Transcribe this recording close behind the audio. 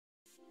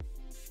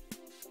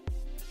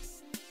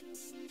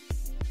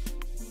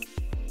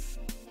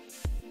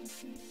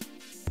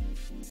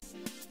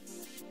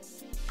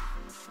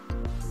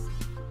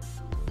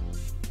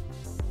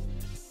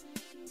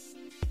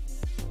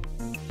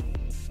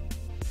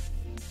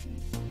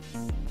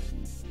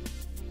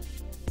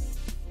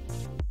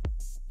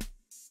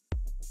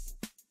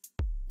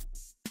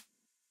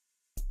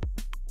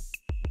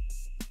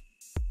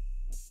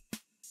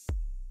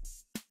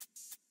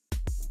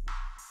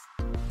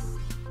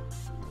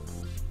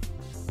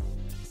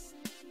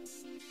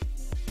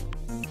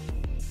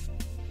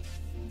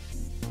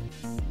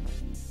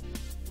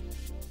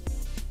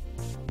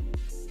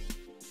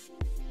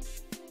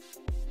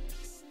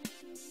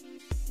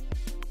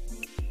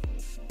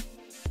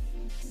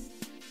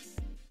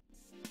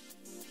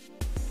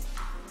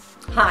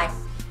Hi,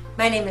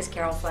 my name is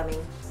Carol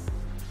Flemming.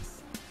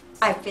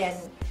 I've been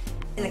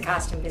in the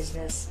costume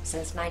business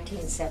since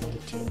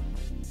 1972.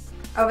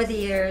 Over the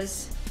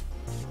years,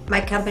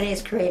 my company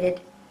has created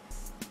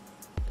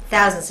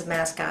thousands of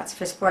mascots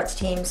for sports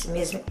teams,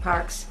 amusement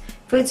parks,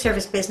 food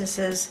service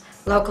businesses,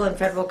 local and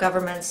federal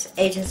governments,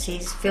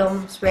 agencies,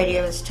 films,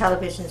 radios,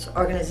 televisions,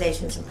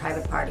 organizations, and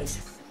private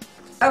parties.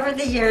 Over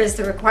the years,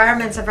 the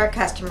requirements of our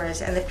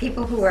customers and the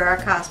people who wear our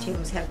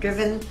costumes have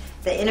driven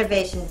the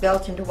innovation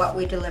built into what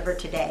we deliver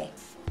today.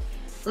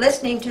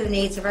 Listening to the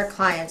needs of our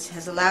clients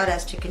has allowed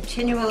us to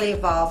continually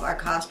evolve our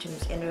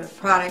costumes into a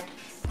product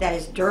that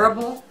is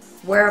durable,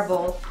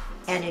 wearable,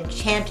 and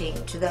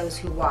enchanting to those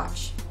who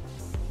watch.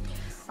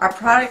 Our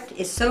product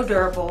is so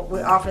durable,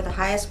 we offer the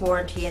highest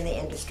warranty in the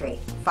industry,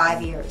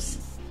 5 years.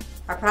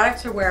 Our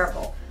products are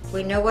wearable.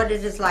 We know what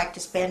it is like to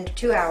spend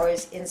 2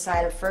 hours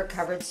inside a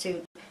fur-covered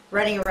suit,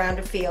 running around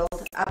a field,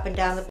 up and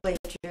down the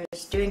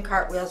bleachers, doing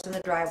cartwheels in the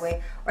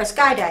driveway, or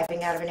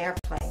skydiving out of an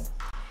airplane.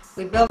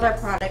 We build our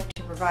product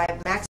to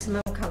provide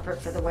maximum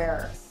comfort for the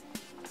wearer.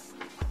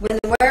 When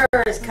the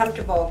wearer is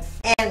comfortable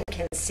and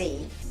can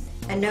see,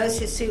 and knows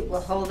his suit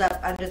will hold up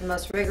under the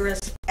most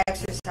rigorous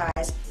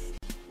exercise,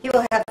 he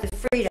will have the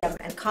freedom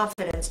and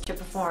confidence to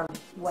perform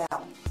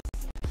well.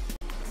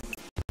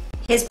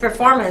 His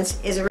performance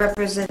is a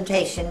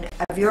representation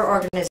of your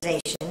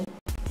organization,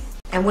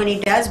 and when he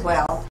does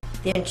well,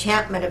 the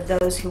enchantment of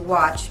those who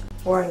watch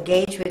or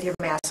engage with your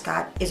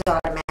mascot is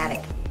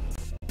automatic.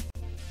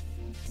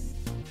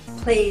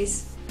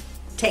 Please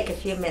take a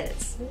few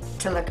minutes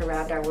to look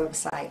around our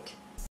website.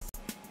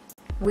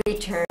 We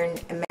turn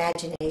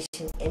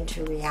imagination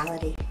into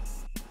reality.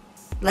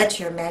 Let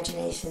your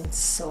imagination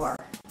soar.